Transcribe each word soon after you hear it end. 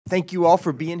Thank you all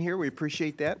for being here. We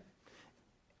appreciate that.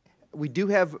 We do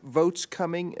have votes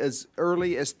coming as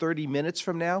early as 30 minutes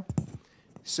from now.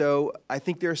 So I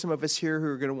think there are some of us here who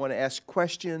are going to want to ask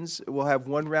questions. We'll have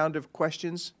one round of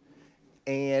questions,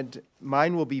 and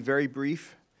mine will be very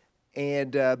brief.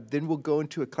 And then we'll go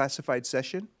into a classified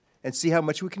session and see how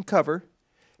much we can cover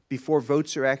before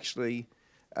votes are actually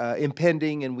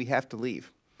impending and we have to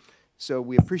leave. So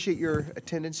we appreciate your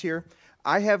attendance here.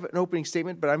 I have an opening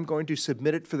statement, but I'm going to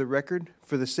submit it for the record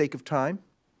for the sake of time.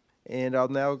 And I'll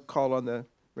now call on the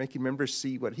ranking member to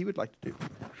see what he would like to do.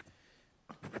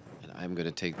 And I'm going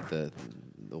to take the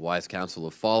wise counsel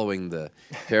of following the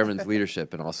chairman's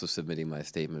leadership and also submitting my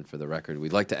statement for the record.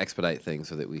 We'd like to expedite things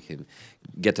so that we can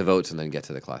get to votes and then get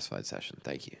to the classified session.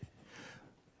 Thank you.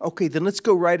 Okay, then let's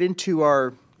go right into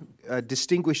our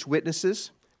distinguished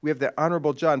witnesses. We have the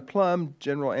Honorable John Plumb,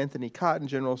 General Anthony Cotton,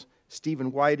 General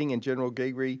Stephen Whiting, and General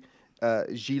Gregory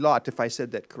Guillot, if I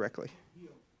said that correctly.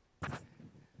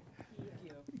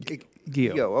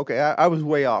 Guillot. Okay, I was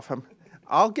way off.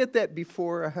 I'll get that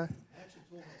before.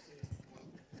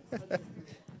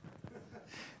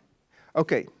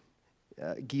 Okay,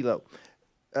 Guillot.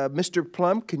 Mr.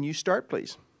 Plumb, can you start,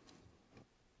 please?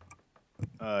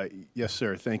 Yes,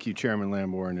 sir. Thank you, Chairman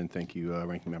Lamborn, and thank you,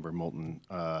 Ranking Member Moulton.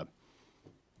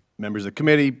 Members of the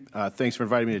committee, thanks for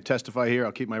inviting me to testify here.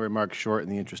 I'll keep my remarks short in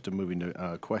the interest of moving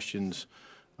to questions.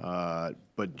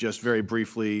 But just very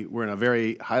briefly, we're in a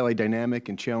very highly dynamic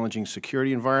and challenging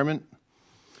security environment.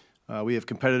 We have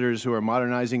competitors who are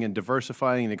modernizing and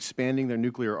diversifying and expanding their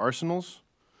nuclear arsenals.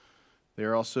 They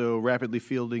are also rapidly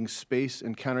fielding space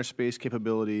and counter-space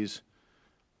capabilities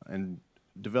and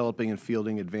developing and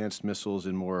fielding advanced missiles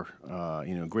in more,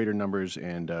 greater numbers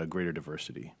and greater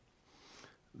diversity.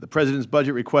 The President's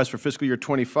budget request for fiscal year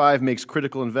 25 makes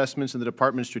critical investments in the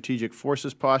Department's strategic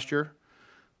forces posture.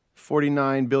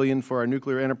 $49 billion for our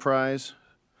nuclear enterprise,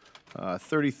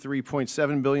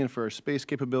 $33.7 billion for our space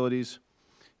capabilities,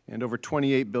 and over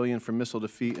 $28 billion for missile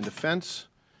defeat and defense.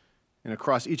 And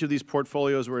across each of these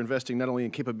portfolios, we're investing not only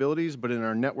in capabilities, but in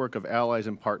our network of allies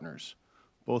and partners,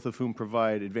 both of whom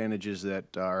provide advantages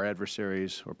that our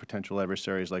adversaries or potential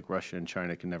adversaries like Russia and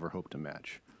China can never hope to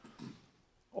match.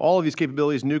 All of these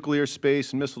capabilities, nuclear,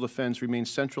 space, and missile defense, remain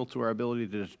central to our ability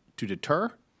to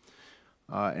deter,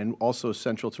 and also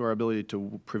central to our ability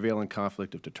to prevail in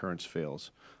conflict if deterrence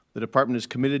fails. The Department is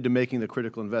committed to making the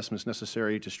critical investments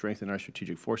necessary to strengthen our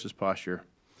strategic forces posture.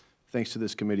 Thanks to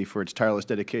this committee for its tireless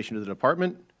dedication to the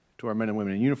Department, to our men and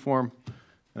women in uniform,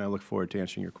 and I look forward to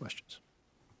answering your questions.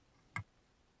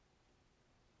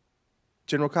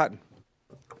 General Cotton.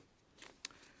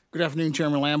 Good afternoon,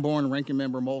 Chairman Lamborn, Ranking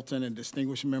Member Moulton, and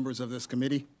distinguished members of this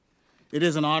committee. It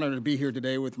is an honor to be here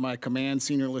today with my command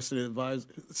senior enlisted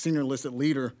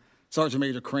leader, Sergeant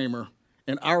Major Kramer,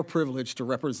 and our privilege to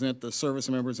represent the service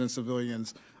members and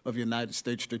civilians of United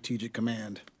States Strategic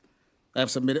Command. I have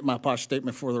submitted my POSH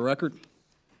statement for the record.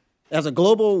 As a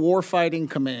global warfighting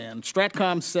command,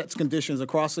 STRATCOM sets conditions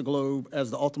across the globe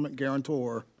as the ultimate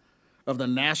guarantor of the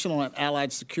national and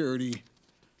allied security.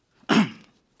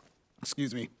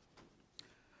 Excuse me.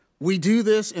 We do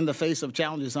this in the face of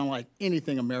challenges unlike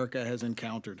anything America has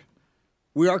encountered.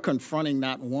 We are confronting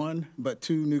not one, but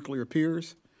two nuclear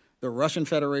peers, the Russian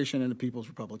Federation and the People's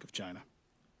Republic of China.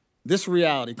 This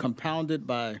reality, compounded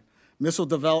by missile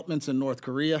developments in North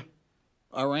Korea,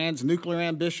 Iran's nuclear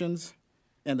ambitions,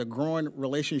 and the growing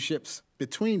relationships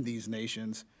between these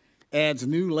nations, adds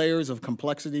new layers of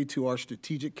complexity to our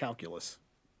strategic calculus.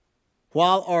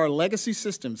 While our legacy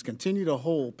systems continue to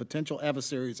hold potential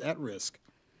adversaries at risk,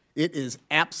 it is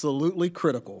absolutely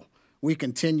critical we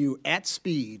continue at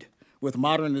speed with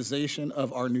modernization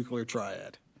of our nuclear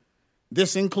triad.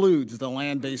 This includes the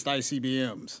land-based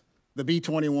ICBMs, the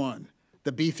B-21,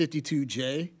 the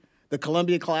B-52J, the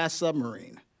Columbia-class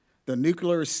submarine, the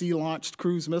nuclear sea-launched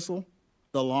cruise missile,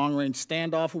 the long-range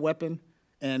standoff weapon,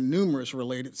 and numerous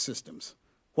related systems,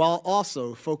 while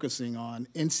also focusing on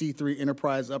NC-3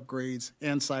 enterprise upgrades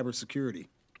and cybersecurity.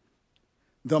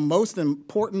 The most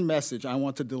important message I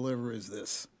want to deliver is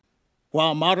this.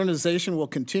 While modernization will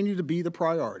continue to be the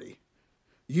priority,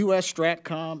 U.S.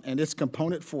 STRATCOM and its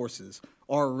component forces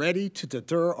are ready to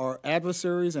deter our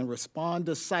adversaries and respond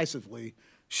decisively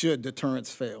should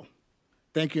deterrence fail.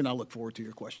 Thank you, and I look forward to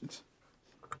your questions.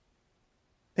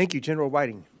 Thank you, General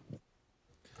Whiting.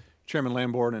 Chairman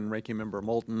Lamborn and Ranking Member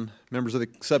Moulton, members of the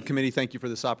subcommittee, thank you for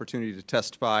this opportunity to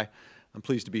testify. I'm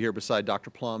pleased to be here beside Dr.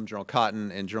 Plumb, General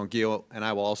Cotton, and General Guillot, and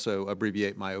I will also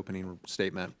abbreviate my opening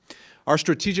statement. Our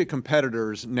strategic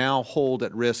competitors now hold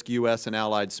at risk U.S. and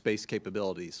allied space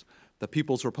capabilities. The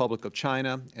People's Republic of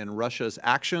China and Russia's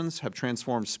actions have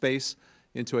transformed space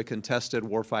into a contested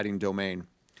warfighting domain.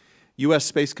 U.S.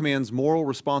 Space Command's moral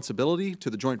responsibility to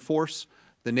the joint force,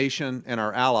 the nation, and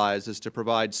our allies is to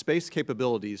provide space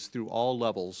capabilities through all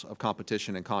levels of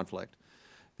competition and conflict.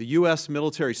 The U.S.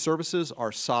 military services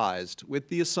are sized with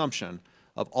the assumption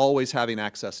of always having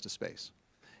access to space.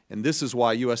 And this is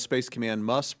why U.S. Space Command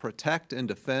must protect and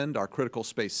defend our critical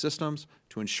space systems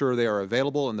to ensure they are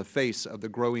available in the face of the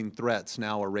growing threats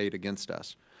now arrayed against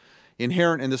us.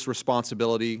 Inherent in this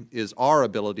responsibility is our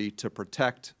ability to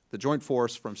protect the joint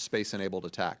force from space-enabled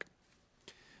attack.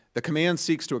 The command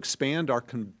seeks to expand our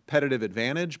competitive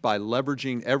advantage by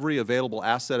leveraging every available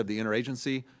asset of the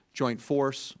interagency, joint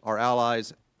force, our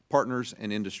allies, partners,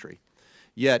 and industry.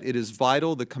 Yet it is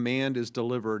vital the command is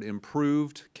delivered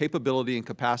improved capability and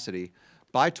capacity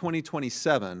by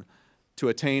 2027 to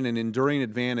attain an enduring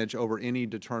advantage over any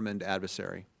determined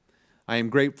adversary. I am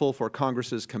grateful for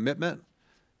Congress's commitment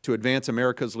to advance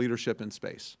America's leadership in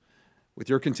space. With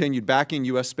your continued backing,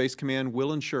 U.S. Space Command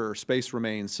will ensure space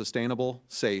remains sustainable,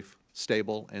 safe,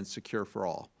 stable, and secure for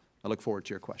all. I look forward to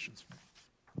your questions.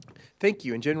 Thank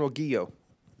you. And General Guillot.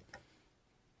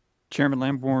 Chairman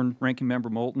Lamborn, Ranking Member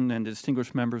Moulton, and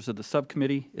distinguished members of the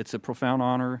subcommittee, it's a profound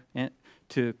honor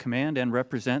to command and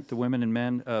represent the women and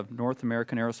men of North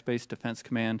American Aerospace Defense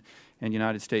Command and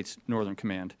United States Northern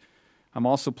Command. I'm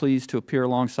also pleased to appear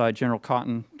alongside General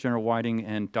Cotton, General Whiting,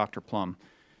 and Dr. Plumb.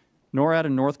 NORAD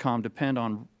and NORTHCOM depend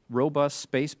on robust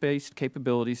space-based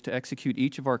capabilities to execute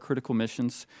each of our critical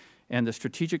missions, and the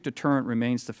strategic deterrent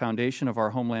remains the foundation of our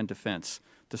homeland defense.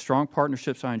 The strong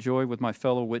partnerships I enjoy with my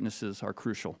fellow witnesses are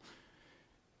crucial.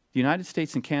 The United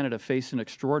States and Canada face an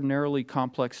extraordinarily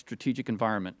complex strategic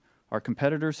environment. Our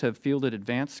competitors have fielded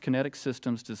advanced kinetic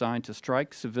systems designed to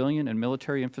strike civilian and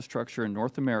military infrastructure in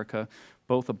North America,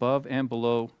 both above and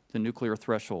below the nuclear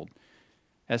threshold.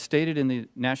 As stated in the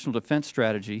National Defense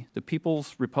Strategy, the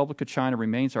People's Republic of China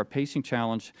remains our pacing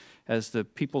challenge as the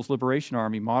People's Liberation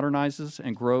Army modernizes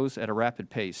and grows at a rapid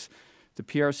pace. The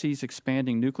PRC's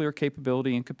expanding nuclear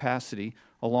capability and capacity,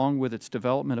 along with its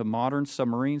development of modern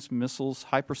submarines, missiles,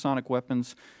 hypersonic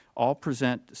weapons, all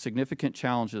present significant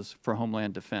challenges for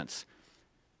homeland defense.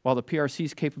 While the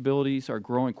PRC's capabilities are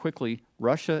growing quickly,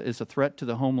 Russia is a threat to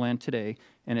the homeland today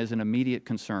and is an immediate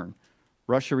concern.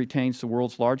 Russia retains the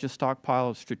world's largest stockpile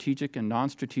of strategic and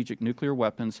non-strategic nuclear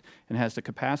weapons and has the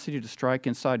capacity to strike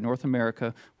inside North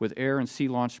America with air and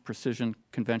sea-launched precision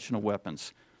conventional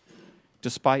weapons.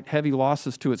 Despite heavy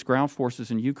losses to its ground forces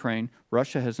in Ukraine,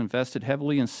 Russia has invested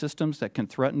heavily in systems that can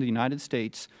threaten the United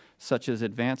States, such as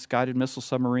advanced guided missile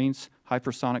submarines,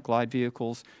 hypersonic glide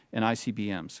vehicles, and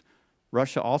ICBMs.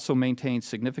 Russia also maintains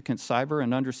significant cyber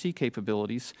and undersea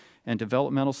capabilities and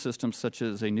developmental systems such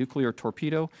as a nuclear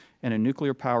torpedo and a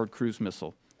nuclear-powered cruise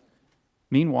missile.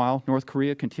 Meanwhile, North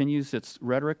Korea continues its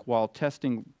rhetoric while test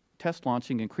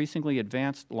launching increasingly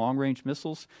advanced long-range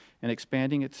missiles and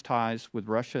expanding its ties with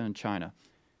Russia and China.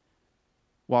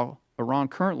 While Iran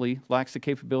currently lacks the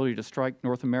capability to strike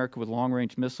North America with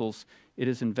long-range missiles, it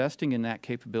is investing in that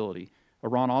capability.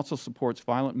 Iran also supports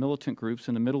violent militant groups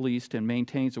in the Middle East and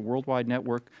maintains a worldwide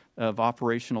network of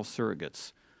operational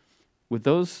surrogates. With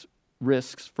those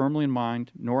risks firmly in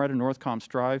mind, NORAD and NORTHCOM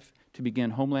strive to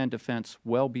begin homeland defense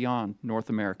well beyond North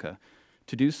America.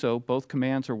 To do so, both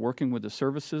commands are working with the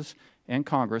services and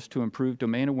Congress to improve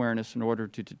domain awareness in order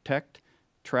to detect,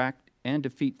 track, and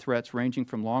defeat threats ranging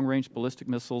from long-range ballistic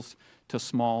missiles to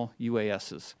small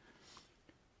UASs.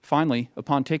 Finally,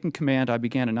 upon taking command, I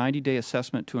began a 90-day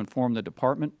assessment to inform the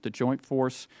Department, the Joint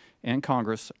Force, and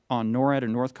Congress on NORAD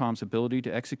and NORTHCOM's ability to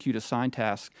execute assigned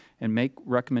tasks and make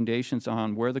recommendations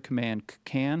on where the command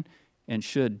can and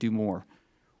should do more.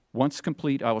 Once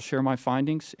complete, I will share my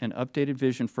findings and updated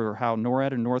vision for how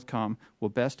NORAD and NORTHCOM will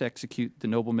best execute the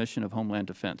noble mission of Homeland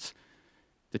Defense.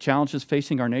 The challenges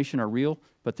facing our nation are real,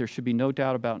 but there should be no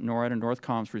doubt about NORAD and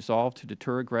NORTHCOM's resolve to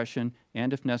deter aggression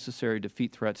and, if necessary,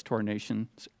 defeat threats to our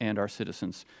nations and our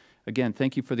citizens. Again,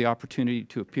 thank you for the opportunity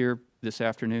to appear this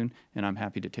afternoon, and I'm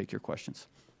happy to take your questions.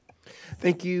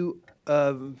 Thank you,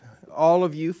 all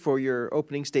of you, for your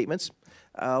opening statements.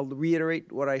 I'll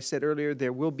reiterate what I said earlier.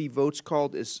 There will be votes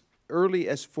called as early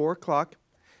as 4 o'clock.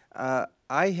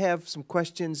 I have some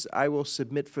questions I will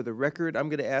submit for the record. I'm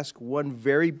going to ask one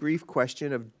very brief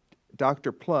question of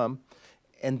Dr. Plumb,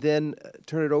 and then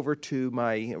turn it over to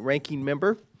my ranking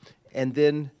member, and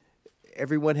then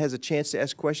everyone has a chance to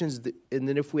ask questions, and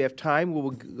then if we have time,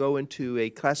 we'll go into a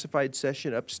classified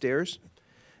session upstairs.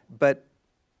 But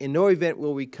in no event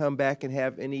will we come back and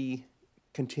have any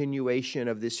continuation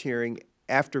of this hearing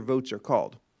after votes are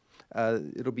called.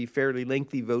 It'll be a fairly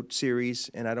lengthy vote series,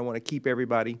 and I don't want to keep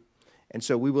everybody. And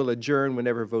so we will adjourn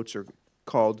whenever votes are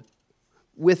called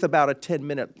with about a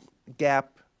 10-minute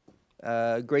gap,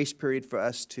 grace period for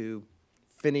us to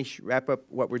wrap up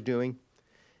what we're doing,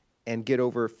 and get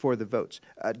over for the votes.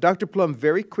 Dr. Plumb,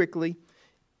 very quickly,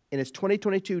 in its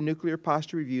 2022 Nuclear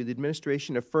Posture Review, the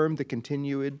administration affirmed the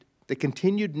continued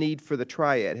need for the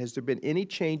triad. Has there been any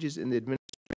changes in the administration's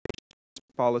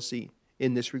policy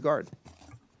in this regard?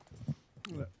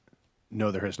 No,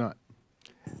 there has not.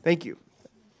 Thank you.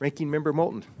 Ranking Member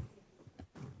Moulton.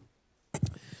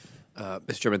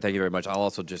 Mr. Chairman, thank you very much. I'll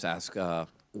also just ask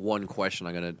one question.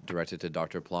 I'm going to direct it to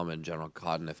Dr. Plumb and General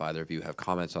Cotton, if either of you have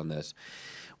comments on this.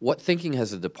 What thinking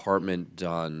has the department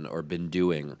done or been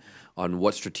doing on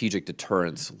what strategic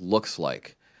deterrence looks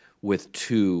like with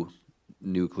two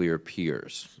nuclear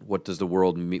peers? What does the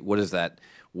world mean? What does that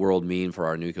world mean for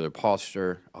our nuclear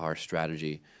posture, our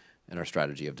strategy, and our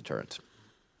strategy of deterrence?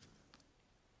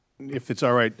 If it's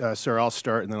all right, sir, I'll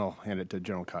start and then I'll hand it to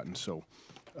General Cotton. So,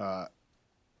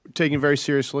 taking it very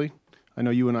seriously. I know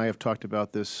you and I have talked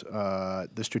about this.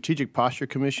 The Strategic Posture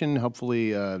Commission,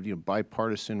 hopefully,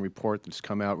 bipartisan report that's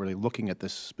come out really looking at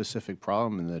this specific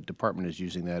problem, and the department is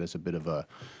using that as a bit of a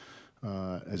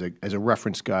as a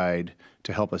reference guide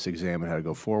to help us examine how to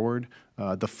go forward.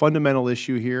 The fundamental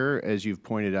issue here, as you've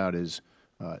pointed out, is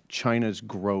China's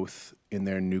growth in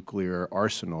their nuclear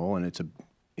arsenal, and it's a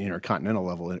intercontinental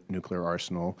level nuclear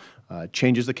arsenal,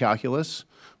 changes the calculus.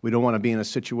 We don't want to be in a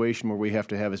situation where we have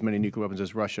to have as many nuclear weapons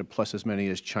as Russia plus as many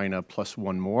as China plus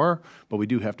one more, but we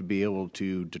do have to be able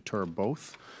to deter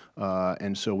both.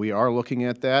 And so we are looking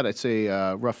at that. I'd say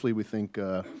roughly we think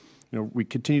we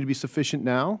continue to be sufficient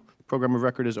now. Program of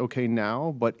record is okay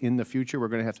now, but in the future we're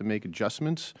going to have to make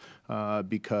adjustments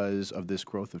because of this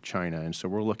growth of China. And so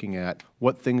we're looking at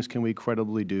what things can we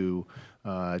credibly do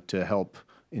to help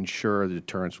ensure the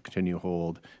deterrence will continue to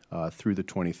hold through the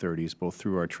 2030s, both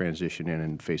through our transition and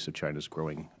in face of China's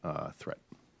growing threat.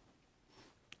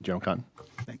 General Cotton.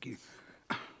 Thank you.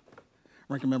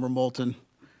 Ranking Member Moulton,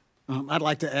 I'd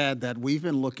like to add that we've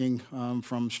been looking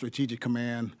from Strategic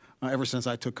Command ever since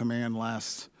I took command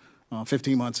last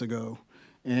 15 months ago.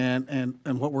 And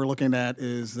what we're looking at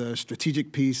is the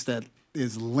strategic piece that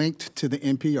is linked to the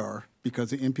NPR,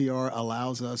 because the NPR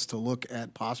allows us to look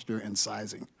at posture and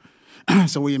sizing.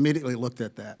 So we immediately looked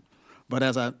at that. But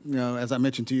as I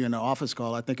mentioned to you in the office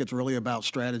call, I think it's really about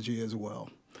strategy as well.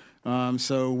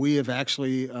 So we have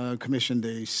actually commissioned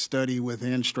a study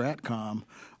within Stratcom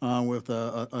with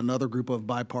another group of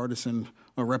bipartisan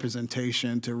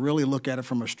representation to really look at it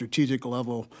from a strategic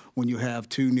level when you have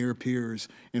two near peers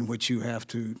in which you have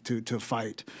to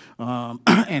fight.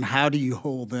 And how do you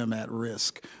hold them at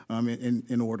risk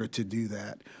in order to do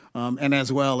that? And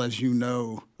as well as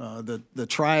the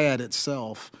triad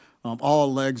itself,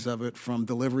 all legs of it, from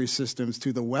delivery systems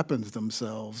to the weapons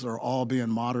themselves, are all being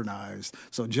modernized.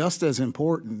 So just as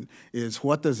important is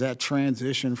what does that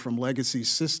transition from legacy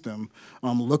system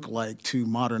look like to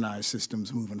modernized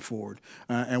systems moving forward.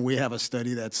 And we have a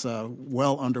study that's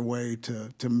well underway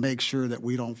to make sure that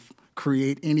we don't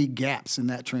create any gaps in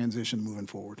that transition moving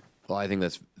forward. Well, I think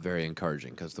that's very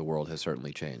encouraging because the world has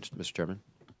certainly changed. Mr. Chairman.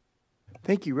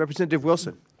 Thank you. Representative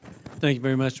Wilson. Thank you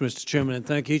very much, Mr. Chairman, and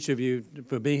thank each of you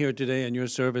for being here today and your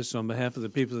service on behalf of the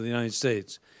people of the United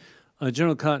States.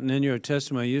 General Cotton, in your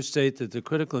testimony, you state that the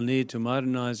critical need to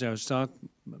modernize our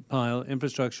stockpile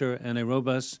infrastructure and a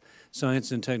robust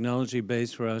science and technology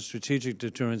base for our strategic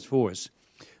deterrence force.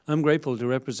 I'm grateful to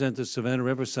represent the Savannah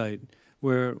River site,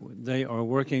 where they are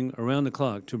working around the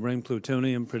clock to bring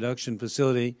plutonium production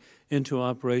facility into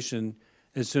operation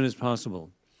as soon as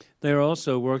possible. They are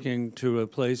also working to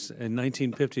replace a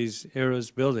 1950s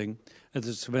era's building at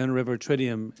the Savannah River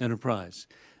Tritium Enterprise.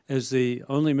 As the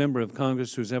only member of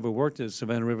Congress who's ever worked at the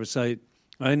Savannah River site,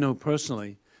 I know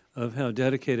personally of how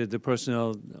dedicated the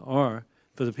personnel are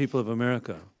for the people of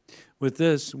America. With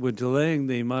this, would delaying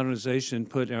the modernization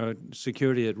put our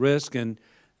security at risk? And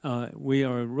we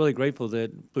are really grateful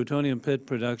that plutonium pit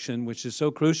production, which is so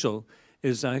crucial,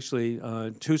 is actually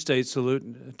a two-site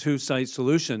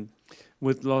solution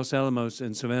with Los Alamos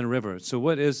and Savannah River. So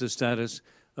what is the status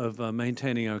of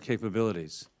maintaining our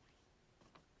capabilities?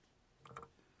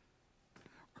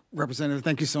 Representative,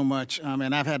 thank you so much.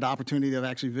 And I've had the opportunity of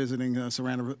actually visiting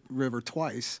Savannah River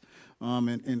twice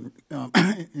in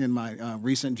my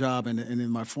recent job and in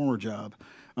my former job.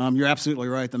 You're absolutely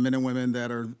right. The men and women that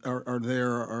are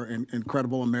there are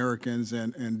incredible Americans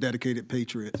and dedicated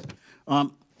patriots.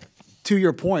 To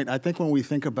your point, I think when we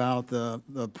think about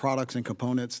the products and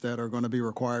components that are going to be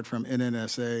required from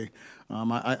NNSA,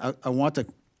 I want to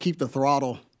keep the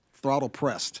throttle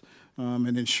pressed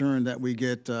and ensuring that we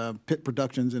get pit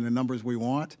productions in the numbers we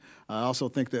want. I also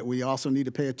think that we also need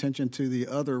to pay attention to the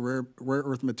other rare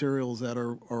earth materials that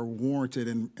are warranted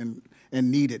and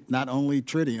needed, not only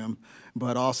tritium,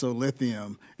 but also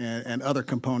lithium and other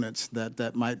components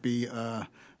that might be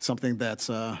something that's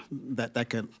that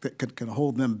can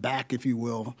hold them back, if you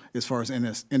will, as far as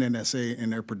NNSA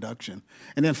and their production.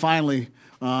 And then finally,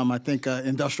 I think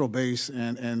industrial base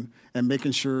and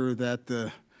making sure that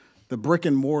the brick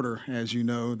and mortar, as you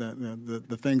know, that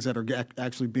the things that are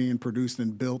actually being produced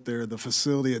and built there, the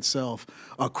facility itself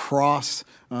across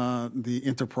the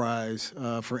enterprise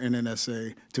for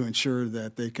NNSA to ensure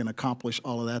that they can accomplish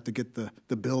all of that to get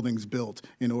the buildings built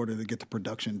in order to get the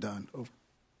production done. Over.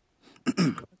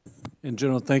 And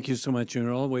General, thank you so much.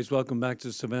 You're always welcome back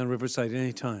to Savannah Riverside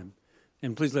anytime.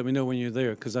 And please let me know when you're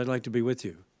there, because I'd like to be with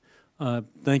you.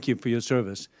 Thank you for your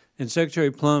service. And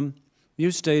Secretary Plumb, you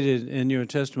stated in your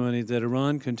testimony that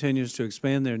Iran continues to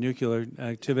expand their nuclear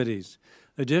activities.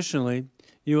 Additionally,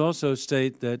 you also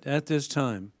state that at this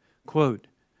time, quote,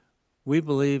 "We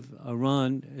believe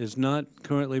Iran is not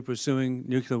currently pursuing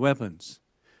nuclear weapons."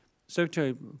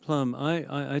 Secretary Plumb,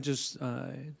 I just,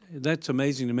 that's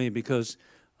amazing to me, because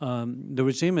the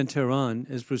regime in Tehran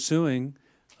is pursuing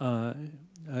an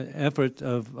effort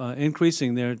of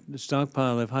increasing their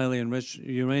stockpile of highly enriched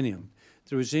uranium.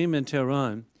 The regime in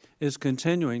Tehran is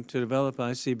continuing to develop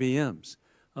ICBMs,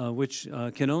 which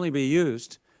can only be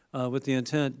used with the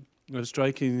intent of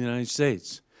striking the United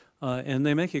States. And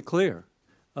they make it clear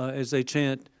as they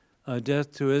chant,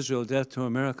 "Death to Israel, death to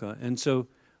America." And so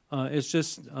it's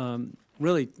just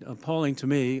really appalling to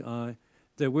me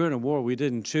that we're in a war we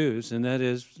didn't choose, and that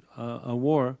is a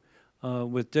war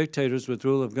with dictators with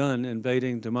rule of gun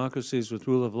invading democracies with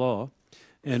rule of law.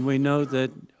 And we know that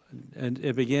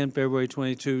it began February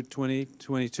 22,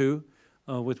 2022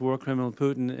 with war criminal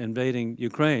Putin invading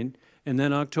Ukraine. And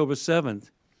then October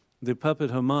 7th, the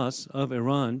puppet Hamas of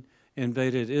Iran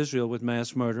invaded Israel with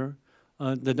mass murder.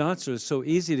 The dots are so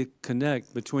easy to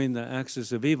connect between the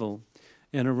axis of evil.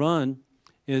 And Iran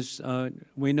is,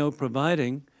 we know,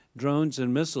 providing drones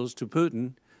and missiles to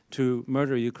Putin to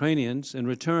murder Ukrainians. In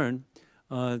return,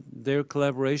 their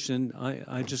collaboration,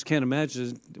 I just can't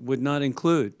imagine, would not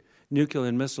include nuclear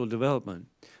and missile development.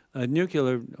 A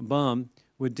nuclear bomb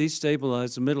would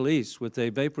destabilize the Middle East with a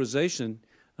vaporization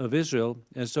of Israel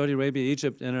as Saudi Arabia,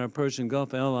 Egypt, and our Persian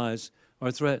Gulf allies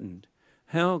are threatened.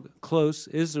 How close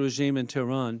is the regime in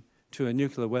Tehran to a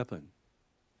nuclear weapon?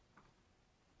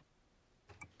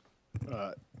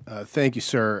 Thank you,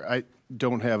 sir. I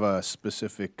don't have a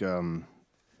specific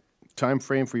time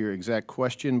frame for your exact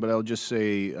question, but I'll just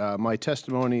say my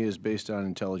testimony is based on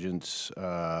intelligence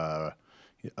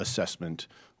assessment,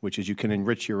 which is you can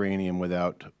enrich uranium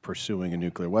without pursuing a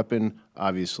nuclear weapon.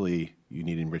 Obviously, you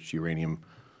need enriched uranium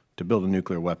to build a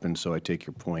nuclear weapon, so I take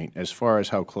your point. As far as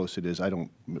how close it is, I don't,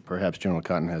 perhaps General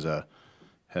Cotton has a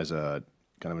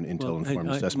kind of an intel-informed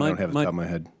assessment. I don't have it off the top of my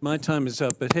head. My time is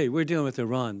up, but hey, we're dealing with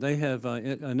Iran. They have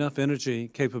enough energy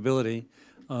capability,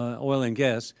 oil and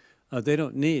gas. They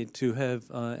don't need to have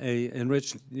a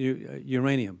enriched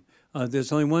uranium.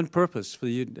 There's only one purpose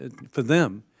for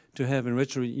them to have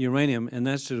enriched uranium, and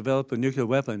that's to develop a nuclear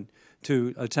weapon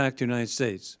to attack the United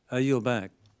States. I yield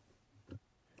back.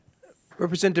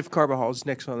 Representative Carbajal is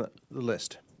next on the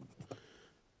list.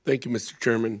 Thank you, Mr.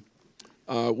 Chairman.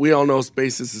 We all know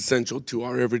space is essential to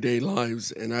our everyday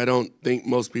lives, and I don't think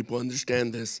most people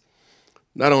understand this.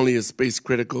 Not only is space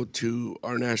critical to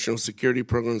our national security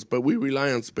programs, but we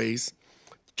rely on space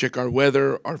to check our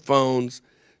weather, our phones,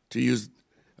 to use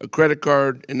a credit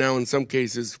card, and now in some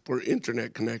cases for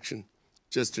internet connection,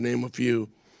 just to name a few.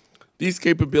 These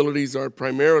capabilities are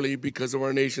primarily because of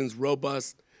our nation's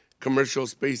robust commercial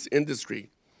space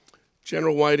industry.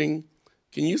 General Whiting,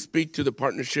 can you speak to the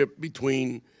partnership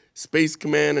between Space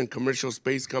Command and commercial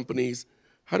space companies?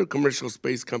 How do commercial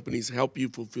space companies help you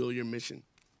fulfill your mission?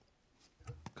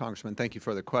 Congressman, thank you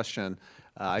for the question.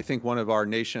 I think one of our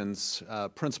nation's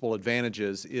principal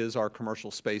advantages is our commercial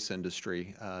space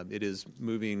industry. It is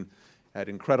moving at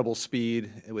incredible speed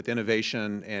with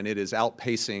innovation, and it is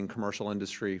outpacing commercial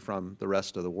industry from the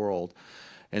rest of the world.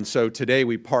 And so today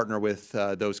we partner with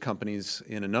those companies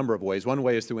in a number of ways. One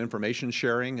way is through information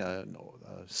sharing, a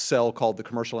cell called the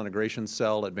Commercial Integration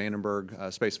Cell at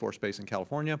Vandenberg Space Force Base in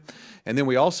California. And then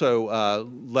we also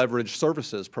leverage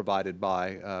services provided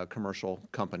by commercial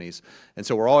companies. And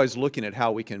so we're always looking at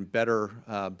how we can better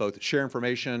both share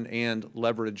information and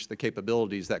leverage the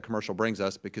capabilities that commercial brings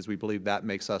us, because we believe that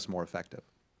makes us more effective.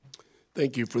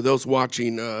 Thank you. For those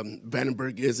watching,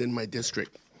 Vandenberg is in my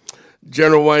district.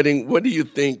 General Whiting, what do you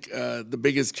think the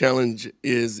biggest challenge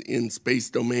is in space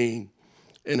domain?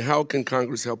 and how can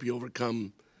Congress help you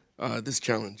overcome this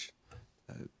challenge?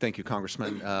 Thank you,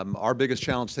 Congressman. Our biggest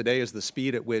challenge today is the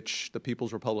speed at which the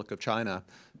People's Republic of China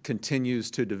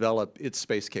continues to develop its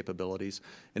space capabilities.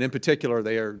 And in particular,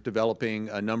 they are developing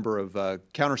a number of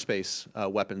counterspace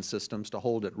weapon systems to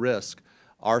hold at risk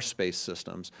our space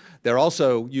systems. They're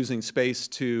also using space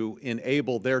to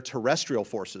enable their terrestrial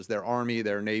forces, their Army,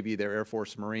 their Navy, their Air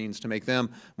Force, Marines, to make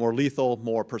them more lethal,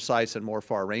 more precise, and more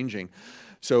far-ranging.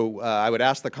 So I would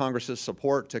ask the Congress's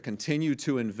support to continue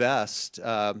to invest,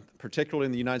 particularly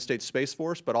in the United States Space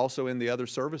Force, but also in the other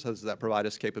services that provide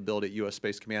us capability at U.S.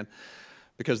 Space Command,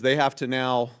 because they have to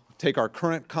now take our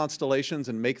current constellations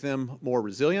and make them more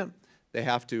resilient. They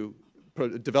have to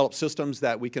develop systems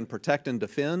that we can protect and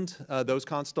defend those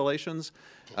constellations.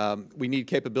 We need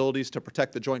capabilities to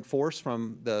protect the joint force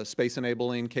from the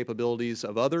space-enabling capabilities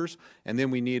of others, and then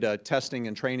we need a testing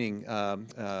and training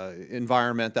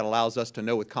environment that allows us to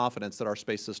know with confidence that our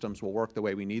space systems will work the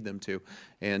way we need them to.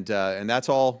 And that's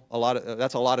a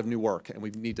lot of new work, and we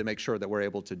need to make sure that we're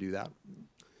able to do that.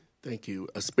 Thank you.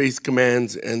 Space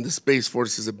Command's and the Space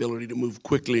Force's ability to move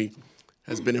quickly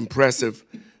has been impressive.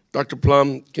 Dr.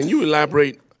 Plumb, can you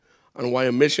elaborate on why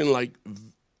a mission like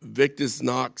Victus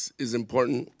Nox is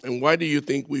important, and why do you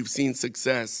think we've seen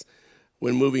success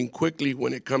when moving quickly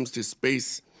when it comes to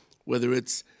space, whether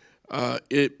it's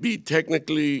it be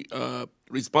technically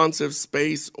responsive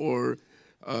space or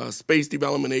Space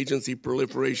Development Agency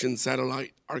proliferation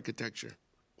satellite architecture?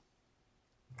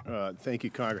 Thank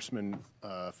you, Congressman,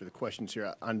 for the questions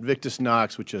here. On Victus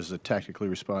Nox, which is a technically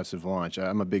responsive launch,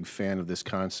 I'm a big fan of this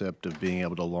concept of being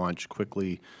able to launch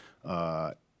quickly,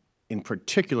 in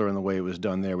particular in the way it was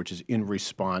done there, which is in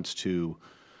response to,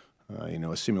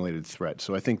 a simulated threat.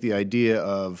 So I think the idea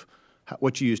of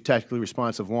what you use technically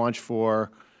responsive launch for,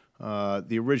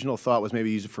 the original thought was maybe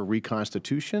use it for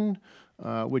reconstitution,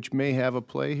 which may have a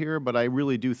play here, but I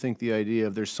really do think the idea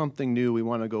of there's something new, we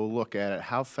want to go look at it.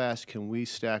 How fast can we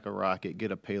stack a rocket,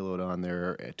 get a payload on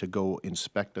there to go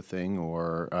inspect a thing,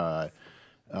 or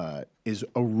is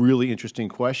a really interesting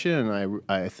question, and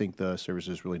I think the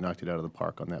services really knocked it out of the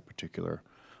park on that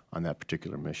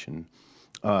particular mission.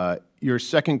 Your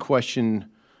second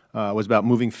question was about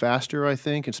moving faster, I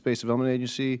think, in Space Development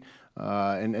Agency,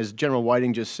 and as General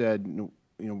Whiting just said,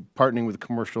 partnering with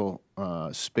commercial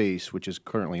space, which is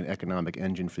currently an economic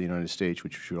engine for the United States,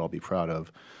 which we should all be proud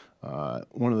of.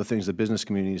 One of the things the business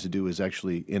community needs to do is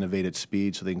actually innovate at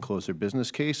speed so they can close their business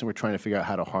case, and we're trying to figure out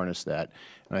how to harness that.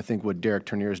 And I think what Derek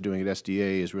Turnier is doing at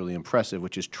SDA is really impressive,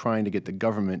 which is trying to get the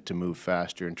government to move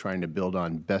faster and trying to build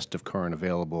on best of current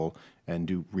available and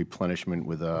do replenishment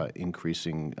with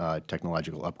increasing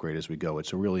technological upgrade as we go.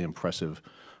 It's a really impressive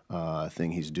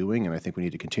thing he's doing, and I think we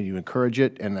need to continue to encourage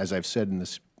it. And as I've said in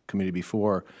this committee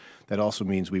before, that also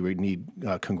means we would need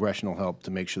congressional help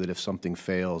to make sure that if something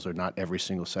fails or not every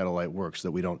single satellite works,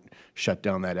 that we don't shut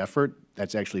down that effort.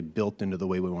 That's actually built into the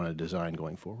way we want to design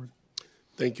going forward.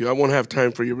 Thank you. I won't have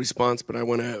time for your response, but I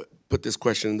want to put this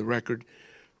question in the record.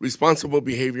 Responsible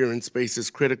behavior in space is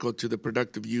critical to the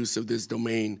productive use of this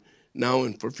domain now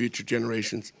and for future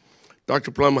generations.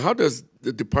 Dr. Plumb, how does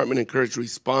the department encourage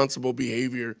responsible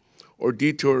behavior or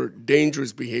deter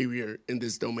dangerous behavior in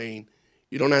this domain?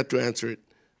 You don't have to answer it.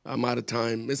 I'm out of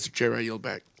time. Mr. Chair, I yield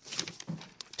back.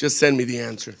 Just send me the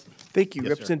answer. Thank you. Yes,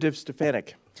 Representative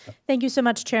Stefanik. Thank you so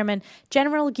much, Chairman.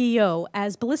 General Guillot,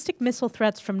 as ballistic missile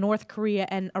threats from North Korea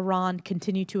and Iran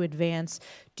continue to advance,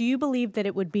 do you believe that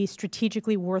it would be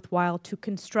strategically worthwhile to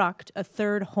construct a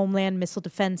third homeland missile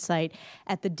defense site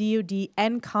at the DoD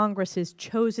and Congress's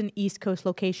chosen East Coast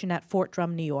location at Fort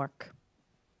Drum, New York?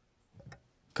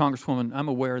 Congresswoman, I'm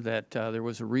aware that there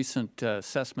was a recent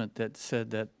assessment that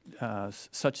said that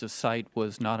such a site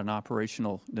was not an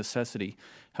operational necessity.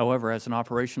 However, as an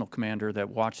operational commander that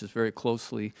watches very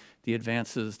closely the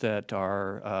advances that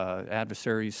our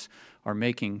adversaries are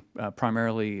making,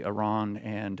 primarily Iran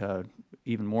and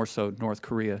even more so North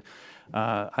Korea,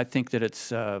 I think that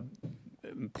it's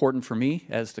important for me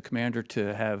as the commander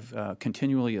to have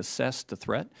continually assessed the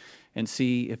threat and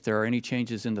see if there are any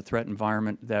changes in the threat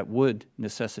environment that would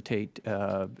necessitate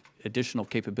additional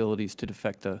capabilities to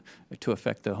affect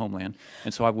the homeland.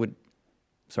 And so I would,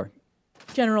 sorry.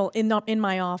 General, in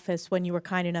my office, when you were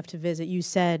kind enough to visit, you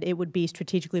said it would be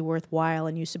strategically worthwhile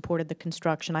and you supported the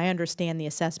construction. I understand the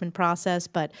assessment process,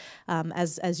 but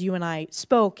as you and I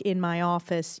spoke in my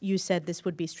office, you said this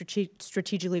would be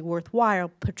strategically worthwhile,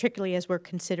 particularly as we're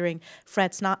considering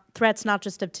threats not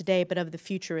just of today, but of the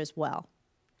future as well.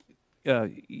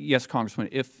 Yes, Congressman.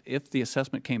 If the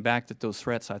assessment came back that those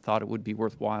threats, I thought it would be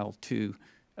worthwhile to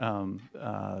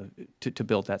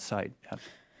build that site,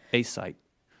 a site.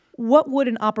 What would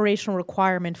an operational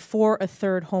requirement for a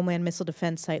third Homeland Missile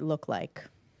Defense site look like?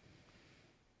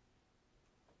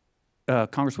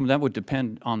 Congresswoman, that would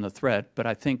depend on the threat, but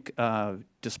I think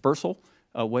dispersal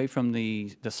away from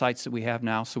the sites that we have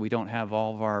now, so we don't have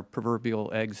all of our proverbial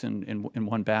eggs in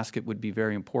one basket, would be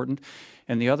very important.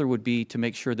 And the other would be to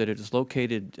make sure that it is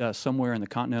located somewhere in the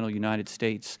continental United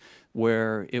States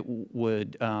where it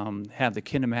would have the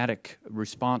kinematic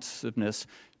responsiveness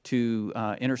to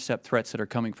intercept threats that are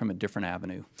coming from a different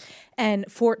avenue. And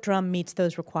Fort Drum meets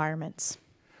those requirements.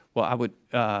 Well, I would...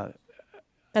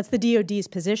 That's the DoD's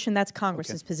position. That's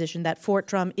Congress's position, that Fort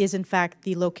Drum is, in fact,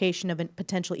 the location of a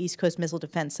potential East Coast missile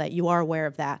defense site. You are aware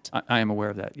of that? I am aware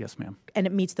of that, yes, ma'am. And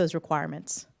it meets those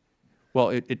requirements? Well,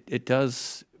 it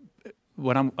does.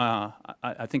 What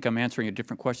I think I'm answering a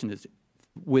different question is,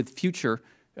 with future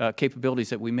capabilities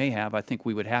that we may have, I think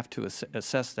we would have to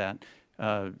assess that.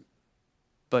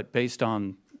 But based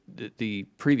on the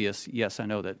previous, yes, I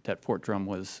know that Fort Drum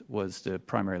was the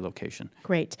primary location.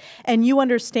 Great. And you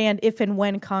understand if and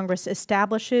when Congress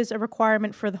establishes a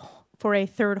requirement for a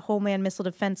third Homeland Missile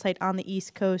Defense site on the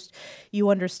East Coast, you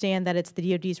understand that it's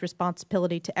the DoD's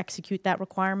responsibility to execute that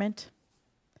requirement?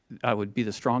 I would be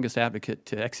the strongest advocate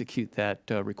to execute that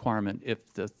requirement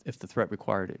if the threat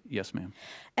required it. Yes, ma'am.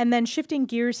 And then shifting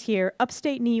gears here,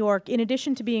 upstate New York, in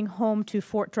addition to being home to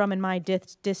Fort Drum in my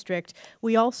district,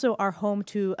 we also are home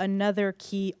to another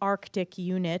key Arctic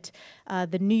unit,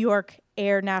 the New York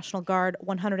Air National Guard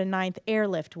 109th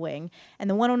Airlift Wing. And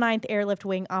the 109th Airlift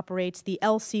Wing operates the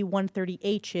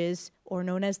LC-130Hs, or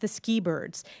known as the Ski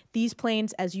Birds. These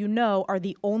planes, as you know, are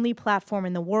the only platform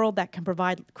in the world that can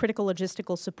provide critical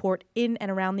logistical support in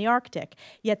and around the Arctic.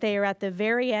 Yet they are at the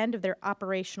very end of their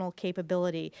operational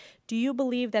capability. Do you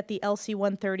believe that the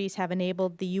LC-130s have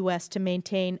enabled the U.S. to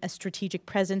maintain a strategic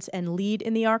presence and lead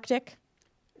in the Arctic?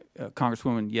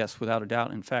 Congresswoman, yes, without a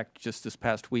doubt. In fact, just this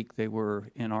past week, they were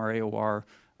in our AOR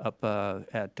up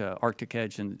at Arctic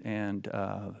Edge and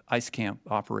Ice Camp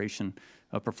operation,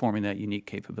 performing that unique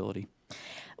capability.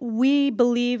 We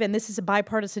believe, and this is a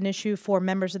bipartisan issue for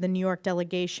members of the New York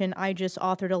delegation, I just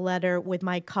authored a letter with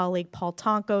my colleague Paul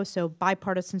Tonko, so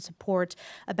bipartisan support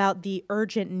about the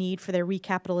urgent need for their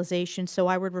recapitalization. So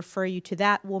I would refer you to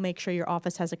that. We'll make sure your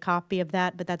office has a copy of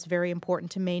that, but that's very important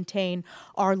to maintain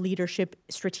our leadership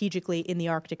strategically in the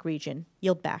Arctic region.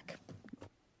 Yield back.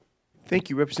 Thank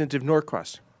you. Representative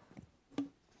Norcross.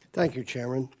 Thank you,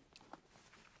 Chairman.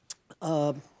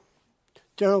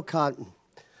 General Cotton,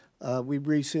 we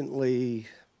recently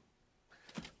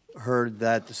heard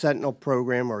that the Sentinel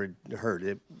program, or heard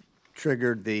it,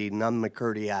 triggered the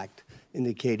Nunn-McCurdy Act,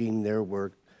 indicating there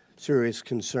were serious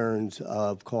concerns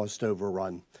of cost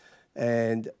overrun.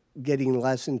 And getting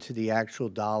less into the actual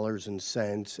dollars and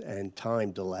cents and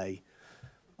time delay,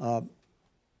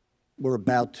 we're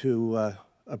about to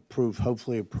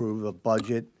hopefully approve a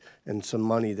budget and some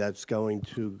money that's going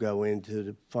to go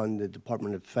into fund the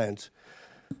Department of Defense.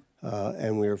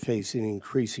 And we are facing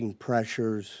increasing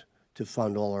pressures to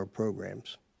fund all our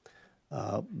programs.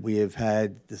 We have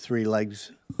had the three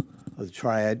legs of the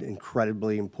triad,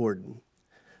 incredibly important.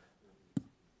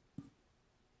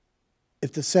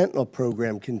 If the Sentinel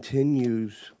program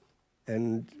continues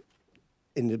and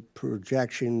in the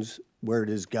projections where it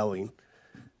is going,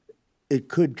 it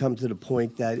could come to the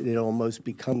point that it almost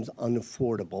becomes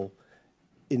unaffordable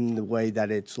in the way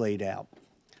that it's laid out.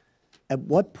 At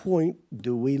what point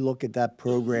do we look at that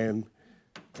program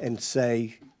and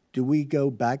say, do we go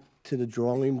back to the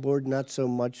drawing board, not so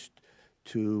much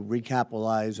to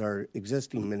recapitalize our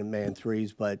existing Minuteman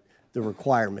IIIs, but the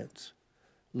requirements?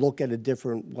 Look at a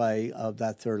different way of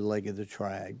that third leg of the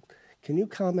triad. Can you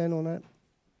comment on that?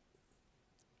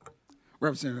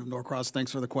 Representative Norcross,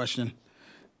 thanks for the question.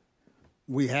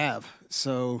 We have.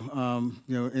 So,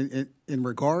 in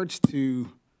regards to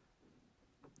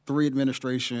three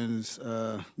administrations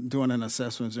doing an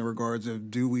assessment in regards of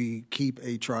do we keep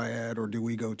a triad or do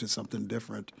we go to something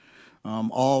different,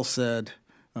 all said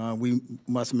we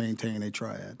must maintain a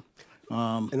triad.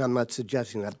 And I'm not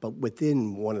suggesting that, but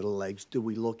within one of the legs, do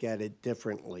we look at it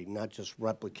differently, not just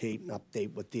replicate and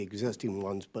update with the existing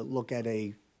ones, but look at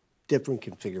a different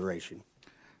configuration?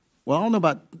 Well, I don't know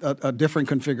about a different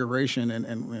configuration,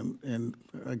 and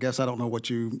I guess I don't know what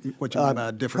you mean by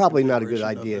a different. Probably not a good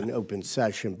idea in open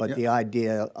session, but the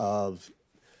idea of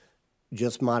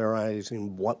just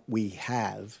modernizing what we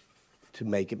have to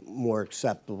make it more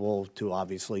acceptable to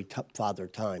obviously Father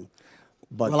Time.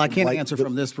 But well, I can't answer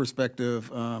from this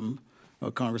perspective,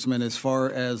 Congressman, as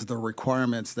far as the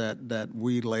requirements that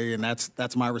we lay, and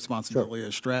that's my responsibility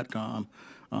as Stratcom.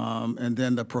 And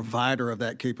then the provider of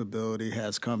that capability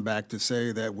has come back to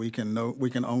say that we can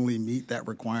only meet that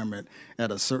requirement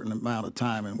at a certain amount of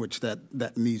time, in which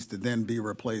that needs to then be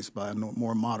replaced by a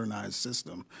more modernized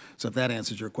system. So if that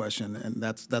answers your question, and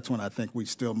that's when I think we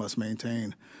still must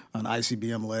maintain an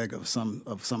ICBM leg of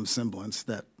some semblance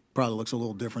that probably looks a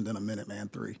little different than a Minuteman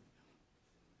III.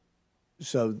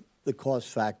 So the cost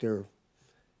factor,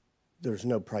 there's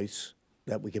no price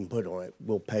that we can put on it.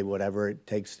 We'll pay whatever it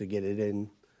takes to get it in.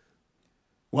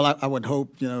 Well, I would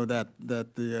hope, that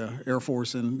the Air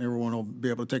Force and everyone will be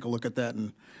able to take a look at that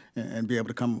and be able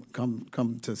to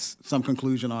come to some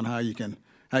conclusion on how you can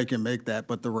make that.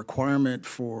 But the requirement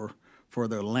for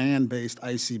the land-based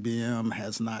ICBM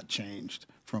has not changed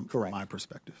from my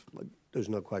perspective. There's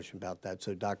no question about that.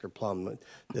 So, Dr. Plumb,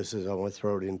 I want to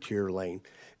throw it into your lane.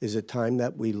 Is it time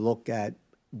that we look at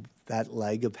that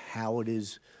leg of how it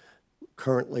is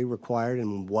currently required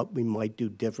and what we might do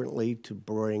differently to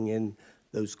bring in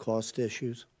those cost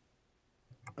issues?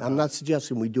 I'm not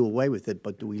suggesting we do away with it,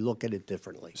 but do we look at it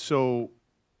differently? So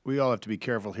we all have to be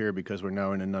careful here because we're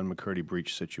now in a Nunn-McCurdy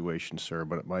breach situation, sir.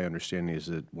 But my understanding is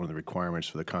that one of the requirements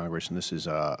for the Congress, and this is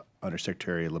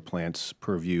Undersecretary LaPlante's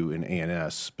purview in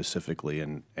ANS specifically,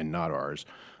 and not ours,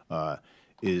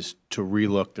 is to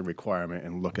relook the requirement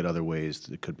and look at other ways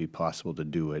that it could be possible to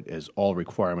do it as all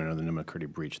requirement of the Nunn-McCurdy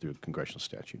breach through congressional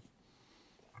statute.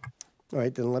 All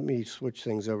right, then let me switch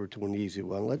things over to an easy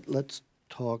one. Let's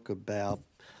talk about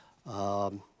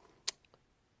the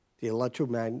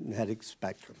electromagnetic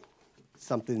spectrum,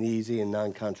 something easy and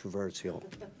non-controversial.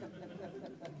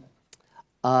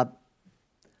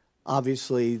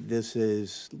 Obviously,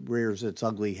 this rears its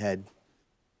ugly head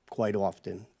quite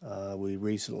often. We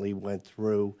recently went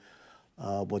through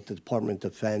what the Department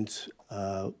of Defense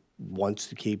wants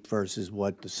to keep versus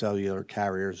what the cellular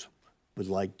carriers would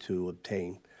like to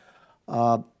obtain.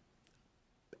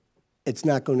 It's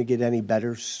not going to get any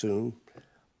better soon.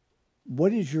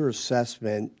 What is your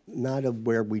assessment, not of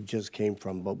where we just came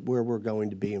from, but where we're going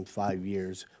to be in 5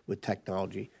 years with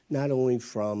technology, not only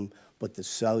from what the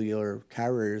cellular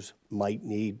carriers might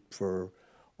need for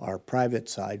our private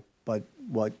side, but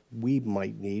what we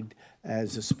might need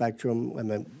as a spectrum,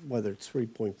 whether it's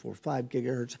 3.45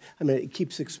 gigahertz. It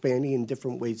keeps expanding in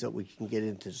different ways that we can get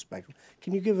into the spectrum.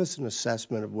 Can you give us an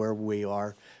assessment of where we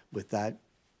are with that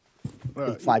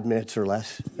in 5 minutes or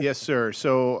less? Yes, sir.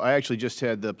 So I actually just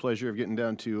had the pleasure of getting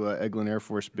down to Eglin Air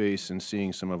Force Base and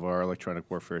seeing some of our electronic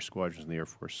warfare squadrons in the Air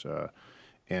Force.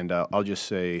 And I'll just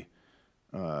say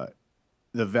the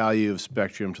value of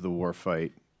spectrum to the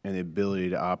warfight and the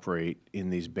ability to operate in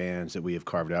these bands that we have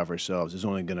carved out for ourselves is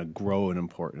only going to grow in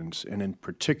importance. And in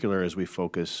particular, as we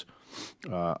focus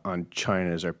on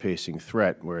China as our pacing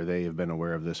threat, where they have been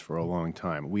aware of this for a long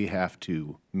time, we have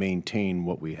to maintain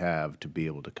what we have to be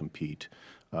able to compete.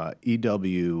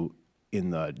 EW in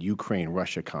the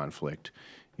Ukraine-Russia conflict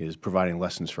is providing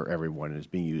lessons for everyone and is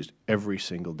being used every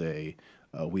single day.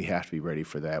 We have to be ready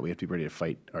for that. We have to be ready to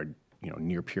fight our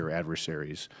near-peer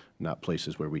adversaries, not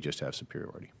places where we just have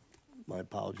superiority. My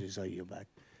apologies. I yield back.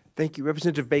 Thank you.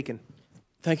 Representative Bacon.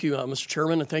 Thank you, Mr.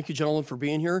 Chairman, and thank you, gentlemen, for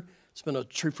being here. It's been a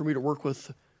treat for me to work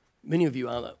with many of you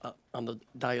on the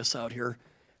dais out here.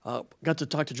 Got to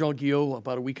talk to General Guillot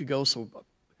about a week ago, so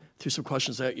threw some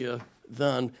questions at you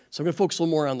then. So I'm going to focus a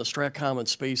little more on the STRATCOM and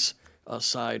space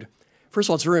side. First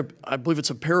of all, I believe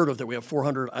it's imperative that we have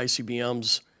 400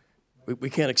 ICBMs. We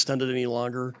can't extend it any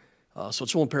longer. So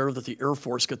it's real imperative that the Air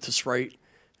Force get this right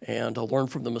and learn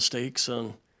from the mistakes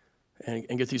and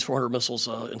get these 400 missiles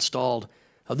installed.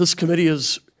 This committee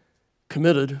is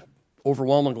committed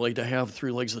overwhelmingly to have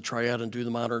three legs of the triad and do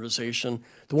the modernization.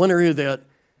 The one area that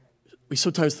we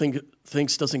sometimes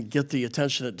thinks doesn't get the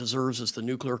attention it deserves is the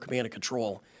nuclear command and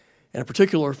control. And in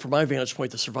particular, from my vantage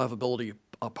point, the survivability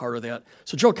part of that.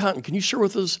 So General Cotton, can you share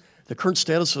with us the current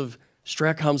status of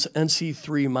STRATCOM's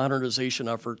NC3 modernization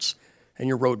efforts and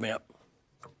your roadmap?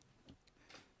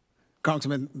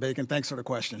 Congressman Bacon, thanks for the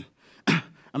question.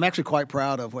 I'm actually quite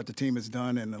proud of what the team has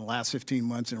done in the last 15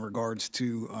 months in regards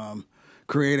to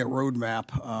create a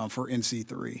roadmap for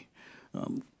NC3.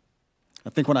 I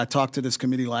think when I talked to this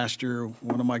committee last year,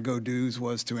 one of my go-dos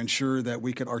was to ensure that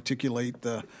we could articulate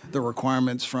the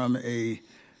requirements from a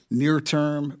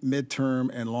near-term,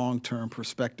 mid-term, and long-term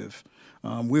perspective.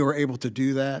 We were able to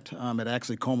do that. It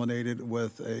actually culminated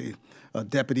with a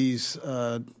deputy's,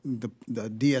 the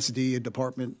DSD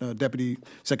department, Deputy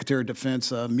Secretary of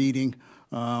Defense meeting,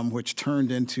 which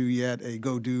turned into yet a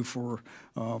go-do for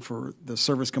the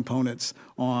service components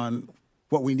on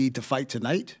what we need to fight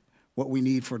tonight, what we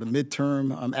need for the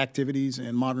midterm activities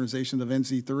and modernization of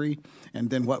NC3, and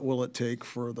then what will it take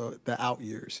for the out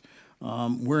years.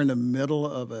 We're in the middle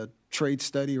of a trade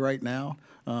study right now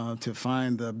to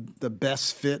find the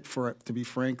best fit for, to be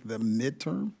frank, the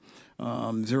midterm.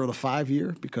 0 to 5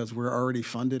 year, because we're already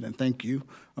funded, and thank you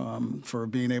for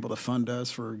being able to fund us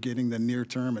for getting the near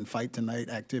term and fight tonight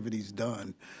activities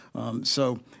done.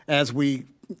 So as we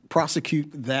prosecute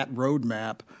that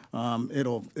roadmap,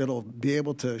 it'll be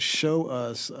able to show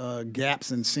us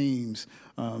gaps and seams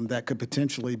that could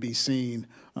potentially be seen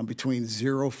between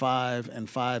 0, 5, and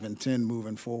 5 and 10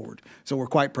 moving forward. So we're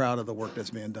quite proud of the work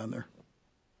that's being done there.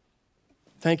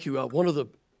 Thank you. One of the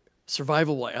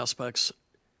survivable aspects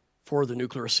for the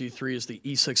nuclear C3 is the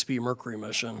E6B Mercury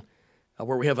mission,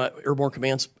 where we have an airborne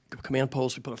command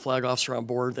post. We put a flag officer on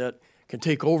board that can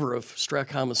take over if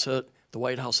STRATCOM has hit the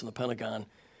White House and the Pentagon.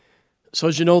 So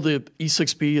as you know, the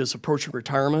E6B is approaching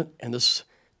retirement, and this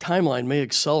timeline may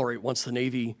accelerate once the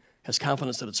Navy has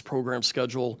confidence that its program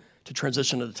schedule to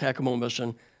transition to the TACAMO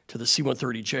mission to the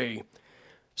C-130J.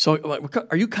 So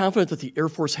are you confident that the Air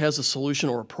Force has a solution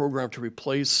or a program to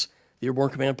replace the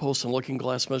airborne command posts and looking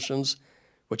glass missions,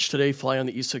 which today fly on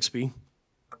the E6B?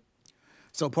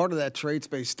 So part of that trade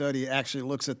space study actually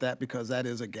looks at that, because that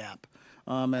is a gap.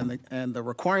 And the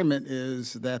requirement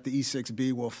is that the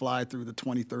E6B will fly through the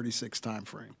 2036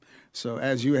 timeframe. So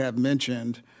as you have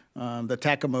mentioned, the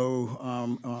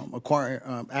TACAMO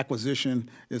acquisition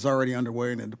is already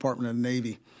underway in the Department of the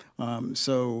Navy.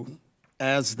 So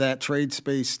as that trade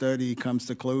space study comes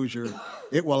to closure,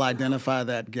 it will identify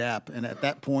that gap. And at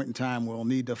that point in time, we'll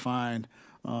need to find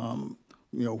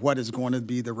what is going to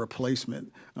be the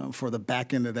replacement for the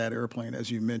back end of that airplane,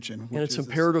 as you mentioned. And it's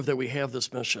imperative that we have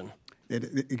this mission.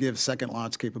 It gives second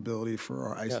launch capability for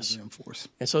our ICBM force.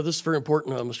 And so this is very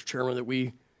important, Mr. Chairman, that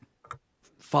we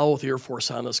follow with the Air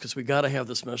Force on this, because we got to have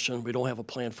this mission. We don't have a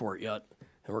plan for it yet,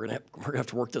 and we're gonna have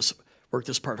to work this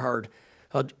part hard.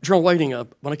 General Whiting,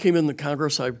 when I came in the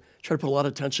Congress, I tried to put a lot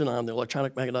of attention on the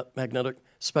electronic magnetic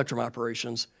spectrum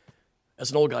operations.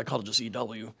 As an old guy, I called it just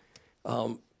EW.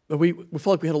 But we felt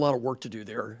like we had a lot of work to do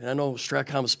there. And I know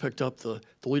STRATCOM has picked up the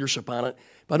leadership on it.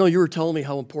 But I know you were telling me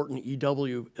how important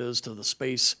EW is to the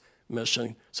space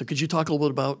mission. So could you talk a little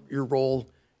bit about your role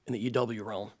in the EW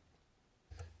realm?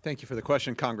 Thank you for the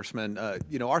question, Congressman.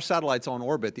 Our satellites on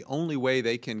orbit, the only way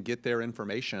they can get their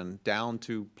information down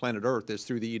to planet Earth is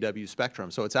through the EW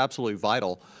spectrum. So it's absolutely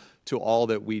vital to all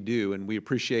that we do, and we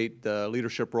appreciate the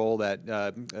leadership role that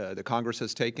the Congress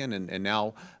has taken, and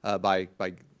now by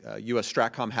U.S.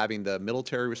 STRATCOM having the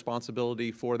military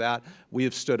responsibility for that. We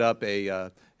have stood up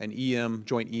an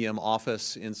joint EM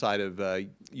office inside of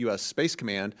U.S. Space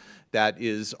Command that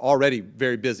is already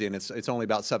very busy, and it's only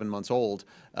about 7 months old,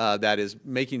 that is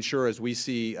making sure, as we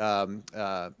see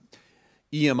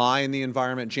EMI in the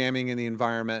environment, jamming in the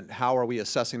environment, how are we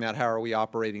assessing that, how are we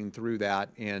operating through that,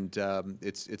 and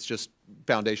it's just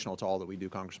foundational to all that we do,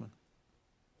 Congressman.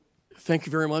 Thank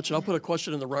you very much. And I'll put a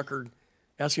question in the record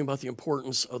asking about the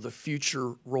importance of the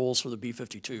future roles for the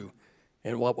B-52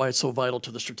 and why it's so vital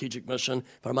to the strategic mission.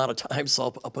 But I'm out of time,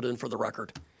 so I'll put it in for the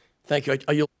record. Thank you.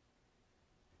 I yield.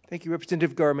 Thank you,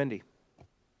 Representative Garamendi.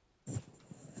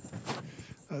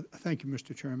 Thank you,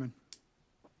 Mr. Chairman.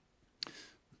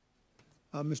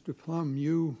 Mr. Plumb,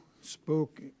 you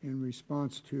spoke in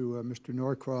response to Mr.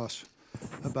 Norcross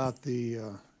about the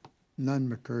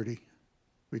Nunn-McCurdy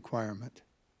requirement.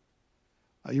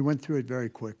 You went through it very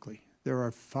quickly. There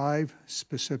are 5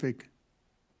 specific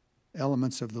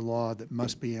elements of the law that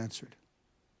must be answered.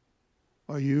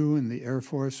 Are you and the Air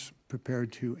Force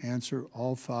prepared to answer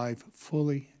all 5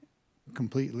 fully,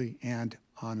 completely, and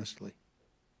honestly?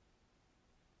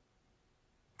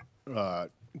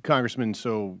 Congressman,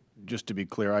 so just to be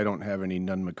clear, I don't have any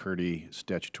Nunn-McCurdy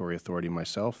statutory authority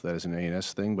myself. That is an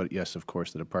A&S thing, but yes, of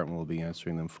course, the department will be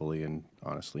answering them fully and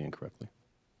honestly and correctly.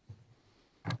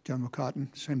 General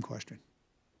Cotton, same question.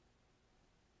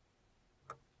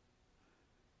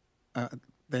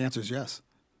 The answer is yes.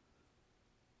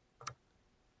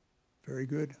 Very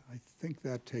good. I think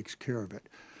that takes care of it.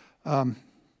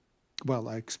 Well,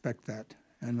 I expect that,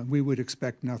 and we would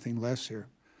expect nothing less here.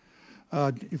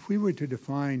 If we were to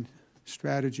define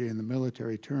strategy in the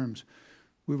military terms,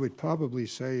 we would probably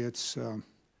say it's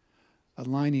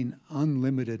aligning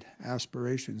unlimited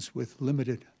aspirations with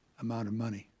limited amount of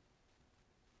money.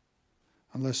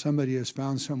 Unless somebody has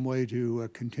found some way to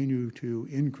continue to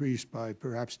increase by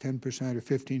perhaps 10% or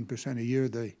 15% a year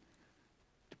the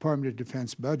Department of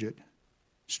Defense budget,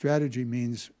 strategy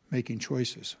means making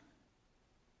choices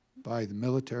by the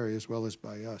military as well as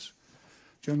by us.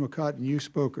 General Cotton, you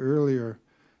spoke earlier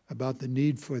about the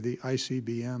need for the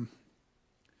ICBM.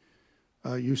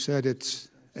 You said it's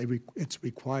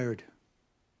required.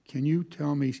 Can you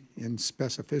tell me in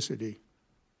specificity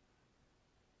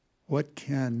what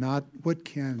can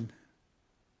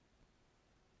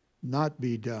not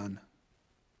be done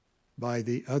by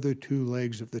the other two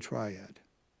legs of the triad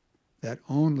that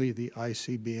only the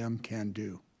ICBM can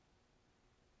do?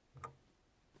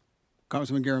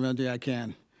 Congressman Garamendi, I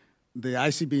can. The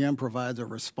ICBM provides a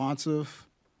responsive.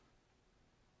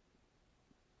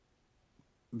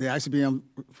 The ICBM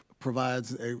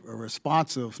provides a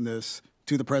responsiveness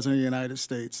to the President of the United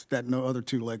States that no other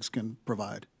two legs can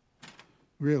provide.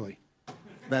 Really?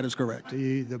 That is correct.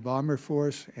 The bomber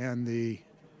force and the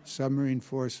submarine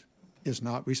force is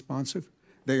not responsive?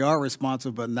 They are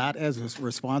responsive, but not as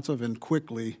responsive and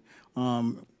quickly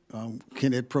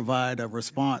can it provide a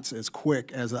response as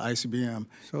quick as the ICBM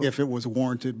if it was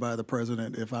warranted by the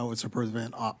President, if I was to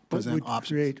present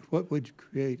options. What would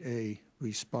create a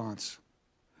response?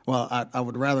 Well, I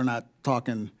would rather not talk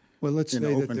in Well, let's say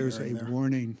that there's a there.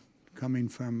 warning coming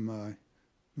from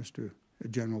Mr.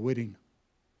 General Whitting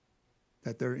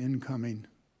that they're incoming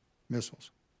missiles.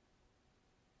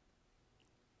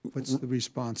 What's the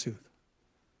responsive?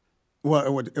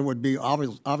 Well, it would be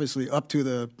obviously up to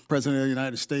the President of the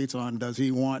United States on does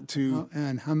he want to.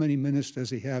 And how many minutes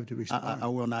does he have to respond? I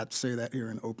will not say that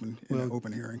here in an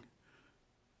open hearing.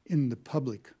 In the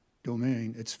public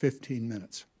domain, it's 15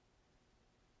 minutes.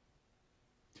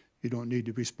 You don't need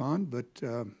to respond, but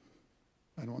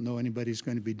I don't know anybody's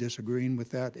going to be disagreeing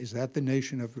with that. Is that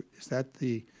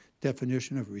the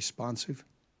definition of responsive?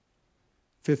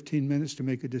 15 minutes to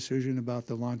make a decision about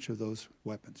the launch of those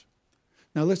weapons.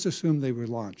 Now, let's assume they were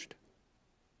launched.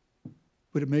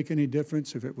 Would it make any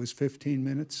difference if it was 15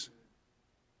 minutes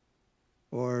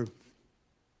or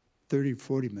 30,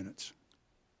 40 minutes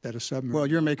that a submarine? Well,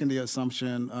 you're making the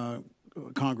assumption,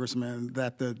 Congressman,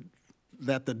 that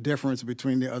the difference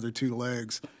between the other two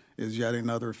legs is yet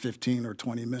another 15 or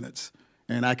 20 minutes.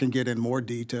 And I can get in more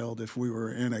detailed if we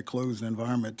were in a closed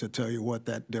environment to tell you what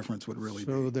that difference would really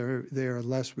be. So they're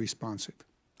less responsive.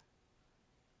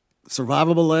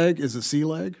 Survivable leg is the sea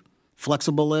leg.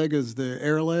 Flexible leg is the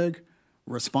air leg.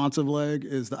 Responsive leg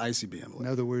is the ICBM leg. In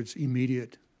other words,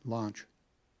 immediate launch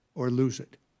or lose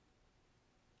it.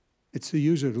 It's the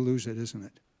use it or lose it, isn't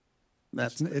it?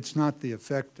 It's not the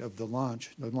effect of the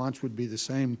launch. The launch would be the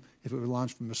same if it were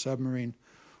launched from a submarine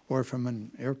or from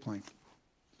an airplane.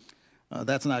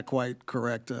 That's not quite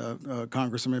correct,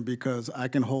 Congressman, because I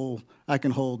can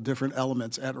hold different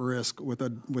elements at risk with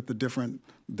the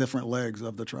different legs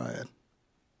of the triad.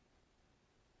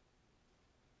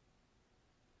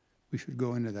 We should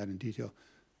go into that in detail.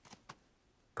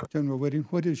 General Whitting,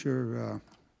 what is your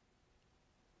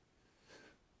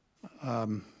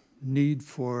need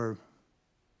for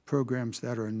programs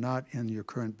that are not in your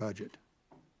current budget?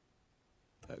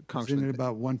 Isn't it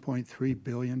about $1.3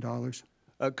 billion?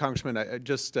 Congressman, I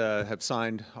just have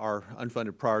signed our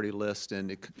unfunded priority list,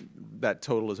 and that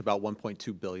total is about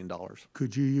 $1.2 billion.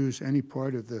 Could you use any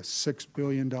part of the $6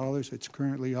 billion that's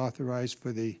currently authorized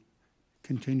for the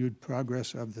continued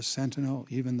progress of the Sentinel,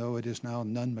 even though it is now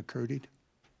non-McCurdied?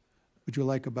 Would you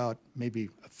like about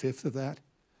maybe a fifth of that?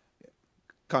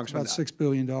 Congressman, about $6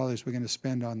 billion we're going to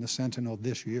spend on the Sentinel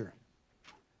this year.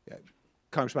 Yeah.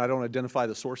 Congressman, I don't identify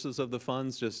the sources of the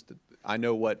funds, just I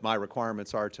know what my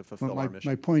requirements are to fulfill our mission.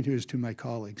 My point is to my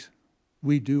colleagues,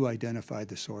 we do identify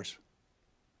the source,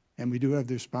 and we do have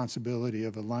the responsibility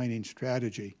of aligning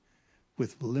strategy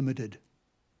with limited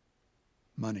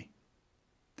money.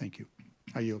 Thank you.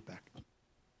 I yield back.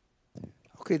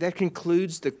 Okay, that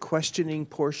concludes the questioning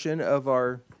portion of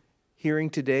our hearing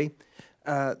today.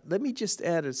 Let me just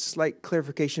add a slight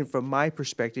clarification from my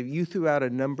perspective. You threw out a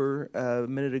number a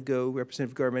minute ago,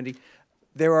 Representative Garamendi.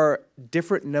 There are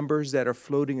different numbers that are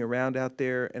floating around out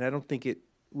there, and I don't think it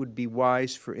would be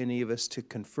wise for any of us to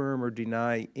confirm or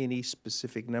deny any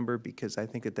specific number, because I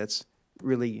think that that's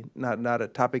really not a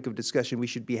topic of discussion we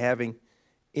should be having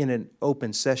in an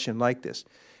open session like this.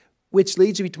 Which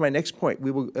leads me to my next point.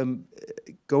 We will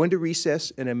go into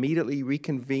recess and immediately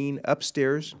reconvene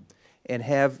upstairs and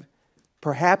have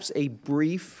perhaps a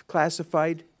brief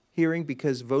classified hearing,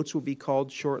 because votes will be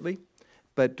called shortly.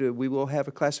 But we will have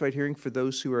a classified hearing for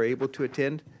those who are able to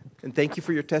attend. And thank you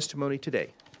for your testimony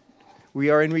today. We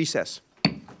are in recess.